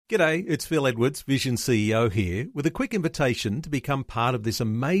G'day, it's Phil Edwards, Vision CEO here, with a quick invitation to become part of this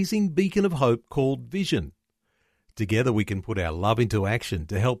amazing beacon of hope called Vision. Together we can put our love into action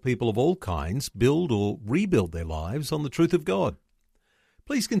to help people of all kinds build or rebuild their lives on the truth of God.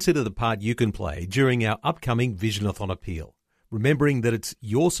 Please consider the part you can play during our upcoming Visionathon appeal, remembering that it's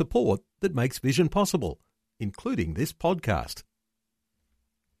your support that makes Vision possible, including this podcast.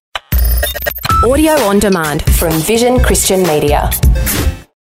 Audio on demand from Vision Christian Media.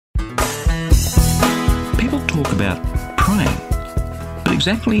 People talk about praying, but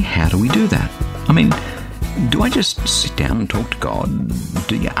exactly how do we do that? I mean, do I just sit down and talk to God?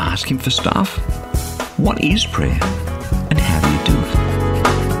 Do you ask Him for stuff? What is prayer, and how do you do it?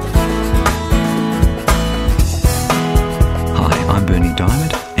 Hi, I'm Bernie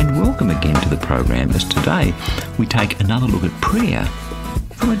Diamond, and welcome again to the program as today we take another look at prayer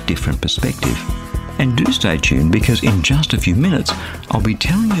from a different perspective. And do stay tuned, because in just a few minutes I'll be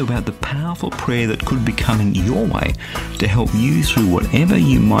telling you about the powerful prayer that could be coming your way to help you through whatever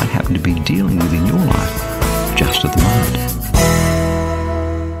you might happen to be dealing with in your life just at the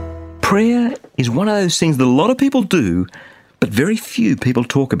moment. Prayer is one of those things that a lot of people do, but very few people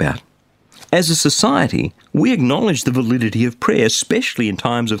talk about. As a society, we acknowledge the validity of prayer, especially in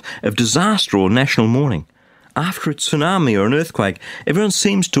times of disaster or national mourning. After a tsunami or an earthquake, everyone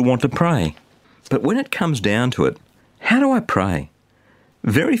seems to want to pray. But when it comes down to it, how do I pray?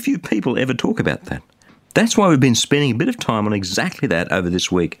 Very few people ever talk about that. That's why we've been spending a bit of time on exactly that over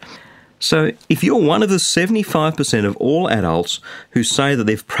this week. So if you're one of the 75% of all adults who say that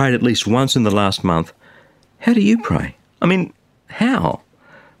they've prayed at least once in the last month, how do you pray? I mean, how?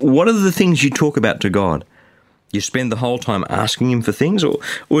 What are the things you talk about to God? You spend the whole time asking Him for things, or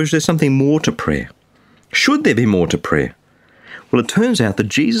is there something more to prayer? Should there be more to prayer? Well, it turns out that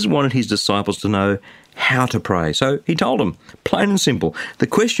Jesus wanted His disciples to know how to pray. So He told them, plain and simple. The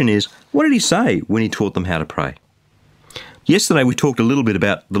question is, what did He say when He taught them how to pray? Yesterday we talked a little bit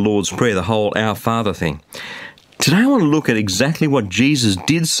about the Lord's Prayer, the whole Our Father thing. Today I want to look at exactly what Jesus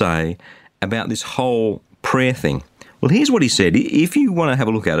did say about this whole prayer thing. Well, here's what He said. If you want to have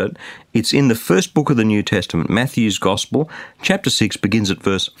a look at it, it's in the first book of the New Testament, Matthew's Gospel, chapter 6, begins at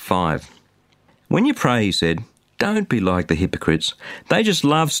verse 5. When you pray, He said, don't be like the hypocrites. They just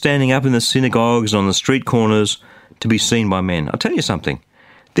love standing up in the synagogues and on the street corners to be seen by men. I'll tell you something.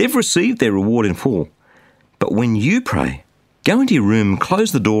 They've received their reward in full. But when you pray, go into your room,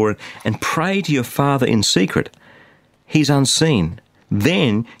 close the door, and pray to your Father in secret. He's unseen.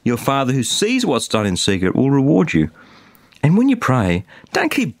 Then your Father who sees what's done in secret will reward you. And when you pray, don't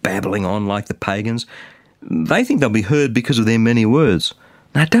keep babbling on like the pagans. They think they'll be heard because of their many words.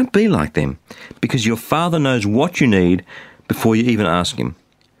 Now, don't be like them, because your Father knows what you need before you even ask Him.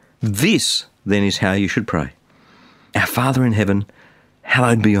 This, then, is how you should pray. Our Father in heaven,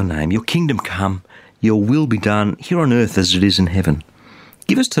 hallowed be your name. Your kingdom come, your will be done here on earth as it is in heaven.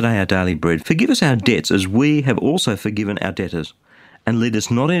 Give us today our daily bread. Forgive us our debts as we have also forgiven our debtors. And lead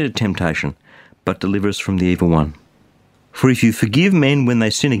us not into temptation, but deliver us from the evil one. For if you forgive men when they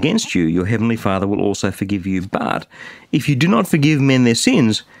sin against you, your heavenly Father will also forgive you. But if you do not forgive men their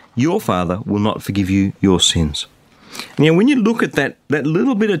sins, your Father will not forgive you your sins. Now, when you look at that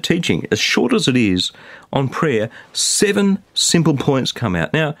little bit of teaching, as short as it is, on prayer, 7 simple points come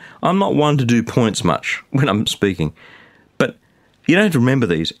out. Now, I'm not one to do points much when I'm speaking, but you don't have to remember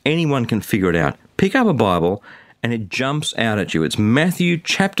these. Anyone can figure it out. Pick up a Bible and it jumps out at you. It's Matthew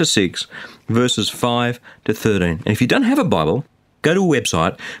chapter 6, verses 5 to 13. And if you don't have a Bible, go to a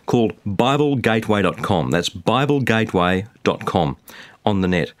website called BibleGateway.com. That's BibleGateway.com on the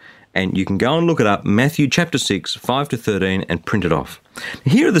net. And you can go and look it up, Matthew chapter 6, 5 to 13, and print it off.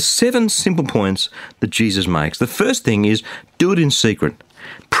 Here are the 7 simple points that Jesus makes. The first thing is, do it in secret.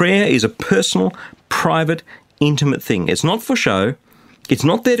 Prayer is a personal, private, intimate thing. It's not for show. It's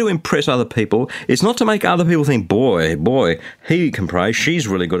not there to impress other people. It's not to make other people think, boy, he can pray. She's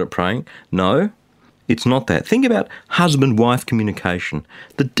really good at praying. No, it's not that. Think about husband-wife communication,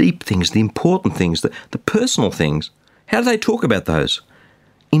 the deep things, the important things, the personal things. How do they talk about those?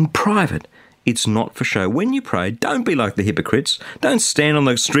 In private. It's not for show. When you pray, don't be like the hypocrites. Don't stand on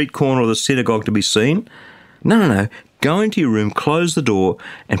the street corner or the synagogue to be seen. No. Go into your room, close the door,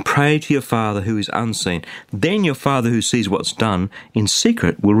 and pray to your Father who is unseen. Then your Father who sees what's done in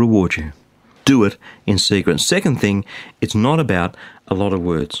secret will reward you. Do it in secret. Second thing, it's not about a lot of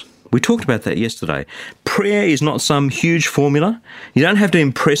words. We talked about that yesterday. Prayer is not some huge formula. You don't have to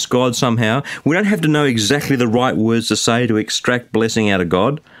impress God somehow. We don't have to know exactly the right words to say to extract blessing out of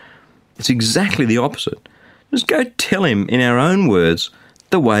God. It's exactly the opposite. Just go tell Him in our own words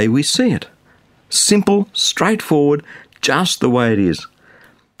the way we see it. Simple, straightforward, just the way it is.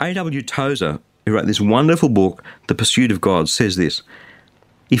 A.W. Tozer, who wrote this wonderful book, The Pursuit of God, says this: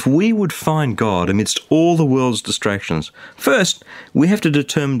 if we would find God amidst all the world's distractions, first we have to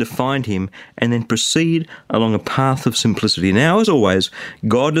determine to find him and then proceed along a path of simplicity. Now, as always,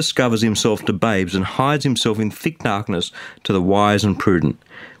 God discovers himself to babes and hides himself in thick darkness to the wise and prudent.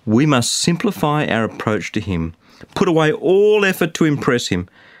 We must simplify our approach to him, put away all effort to impress him,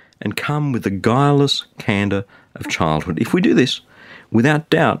 and come with the guileless candour of childhood. If we do this, without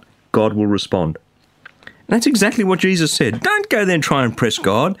doubt, God will respond. That's exactly what Jesus said. Don't go there and try and impress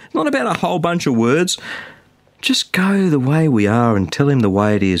God. It's not about a whole bunch of words. Just go the way we are and tell him the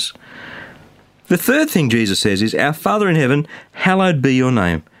way it is. The third thing Jesus says is, Our Father in heaven, hallowed be your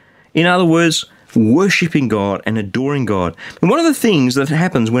name. In other words, worshipping God and adoring God. And one of the things that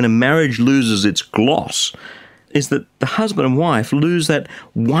happens when a marriage loses its gloss is that the husband and wife lose that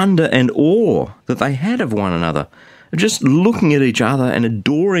wonder and awe that they had of one another. Just looking at each other and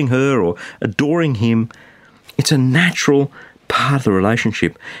adoring her or adoring him. It's a natural part of the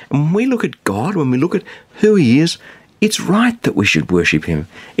relationship. And when we look at God, when we look at who he is, it's right that we should worship him.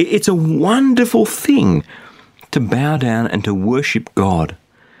 It's a wonderful thing to bow down and to worship God.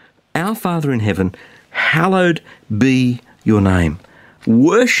 Our Father in heaven, hallowed be your name.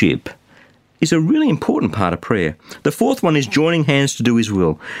 Worship is a really important part of prayer. The fourth one is joining hands to do his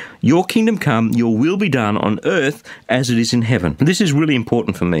will. Your kingdom come, your will be done on earth as it is in heaven. This is really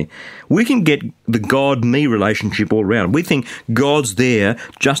important for me. We can get the God-me relationship all around. We think God's there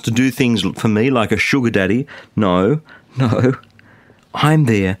just to do things for me like a sugar daddy. No. I'm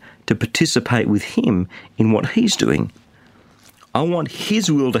there to participate with him in what he's doing. I want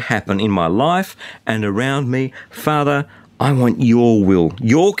his will to happen in my life and around me. Father, I want your will,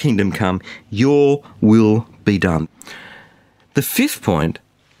 your kingdom come, your will be done. The fifth point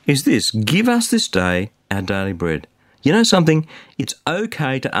is this: give us this day our daily bread. You know something? It's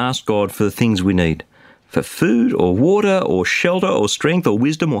okay to ask God for the things we need. For food or water or shelter or strength or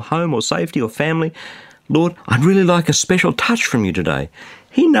wisdom or home or safety or family. Lord, I'd really like a special touch from you today.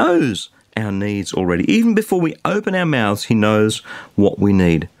 He knows our needs already. Even before we open our mouths, he knows what we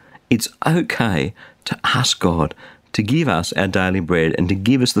need. It's okay to ask God to give us our daily bread and to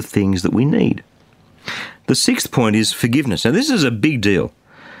give us the things that we need. The sixth point is forgiveness. Now, this is a big deal.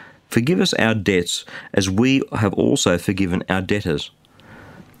 Forgive us our debts as we have also forgiven our debtors.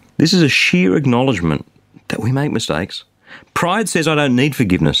 This is a sheer acknowledgement that we make mistakes. Pride says, I don't need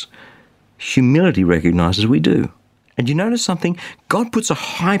forgiveness. Humility recognises we do. And you notice something? God puts a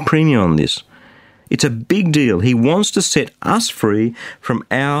high premium on this. It's a big deal. He wants to set us free from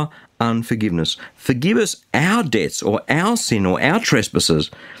our unforgiveness. Forgive us our debts or our sin or our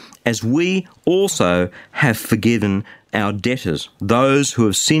trespasses as we also have forgiven our debtors, those who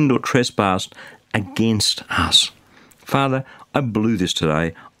have sinned or trespassed against us. Father, I blew this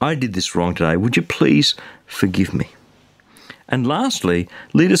today. I did this wrong today. Would you please forgive me? And lastly,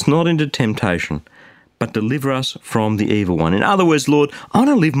 lead us not into temptation, but deliver us from the evil one. In other words, Lord, I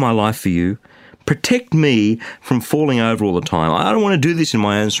want to live my life for you. Protect me from falling over all the time. I don't want to do this in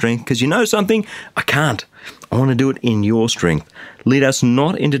my own strength because you know something? I can't. I want to do it in your strength. Lead us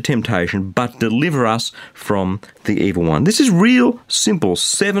not into temptation, but deliver us from the evil one. This is real simple.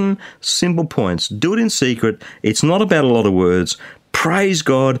 7 simple points. Do it in secret. It's not about a lot of words. Praise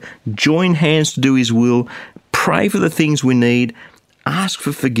God. Join hands to do his will. Pray for the things we need. Ask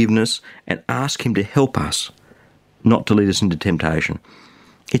for forgiveness and ask him to help us, not to lead us into temptation.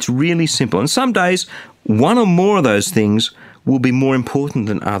 It's really simple. And some days, one or more of those things will be more important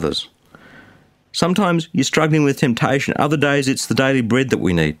than others. Sometimes you're struggling with temptation. Other days, it's the daily bread that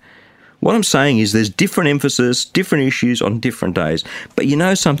we need. What I'm saying is there's different emphasis, different issues on different days. But you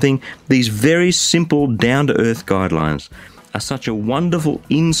know something? These very simple, down-to-earth guidelines are such a wonderful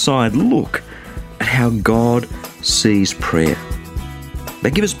inside look at how God sees prayer.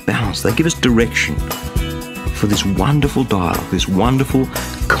 They give us balance. They give us direction for this wonderful dialogue, this wonderful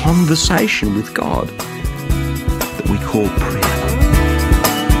conversation with God that we call prayer.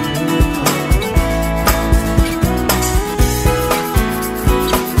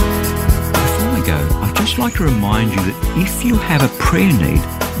 Before we go, I'd just like to remind you that if you have a prayer need,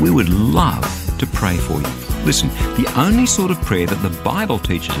 we would love to pray for you. Listen, the only sort of prayer that the Bible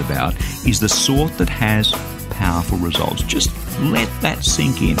teaches about is the sort that has powerful results. Just let that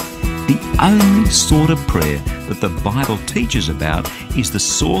sink in. The only sort of prayer that the Bible teaches about is the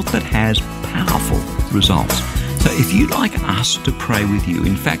sort that has powerful results. So if you'd like us to pray with you,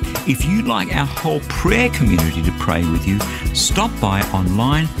 in fact, if you'd like our whole prayer community to pray with you, stop by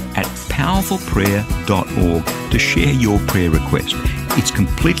online at powerfulprayer.org to share your prayer request. It's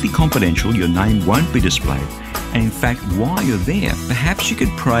completely confidential. Your name won't be displayed. And in fact, while you're there, perhaps you could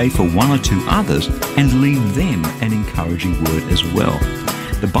pray for one or two others and leave them an encouraging word as well.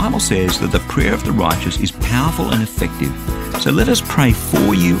 The Bible says that the prayer of the righteous is powerful and effective. So let us pray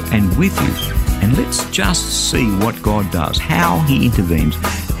for you and with you. And let's just see what God does, how He intervenes,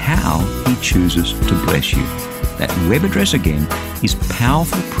 how He chooses to bless you. That web address again is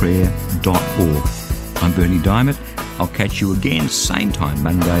powerfulprayer.org. I'm Bernie Diamond. I'll catch you again same time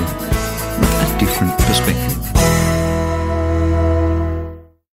Monday with a different perspective.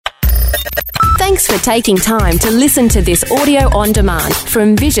 Thanks for taking time to listen to this audio on demand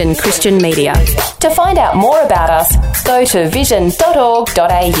from Vision Christian Media. To find out more about us, go to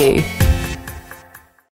vision.org.au.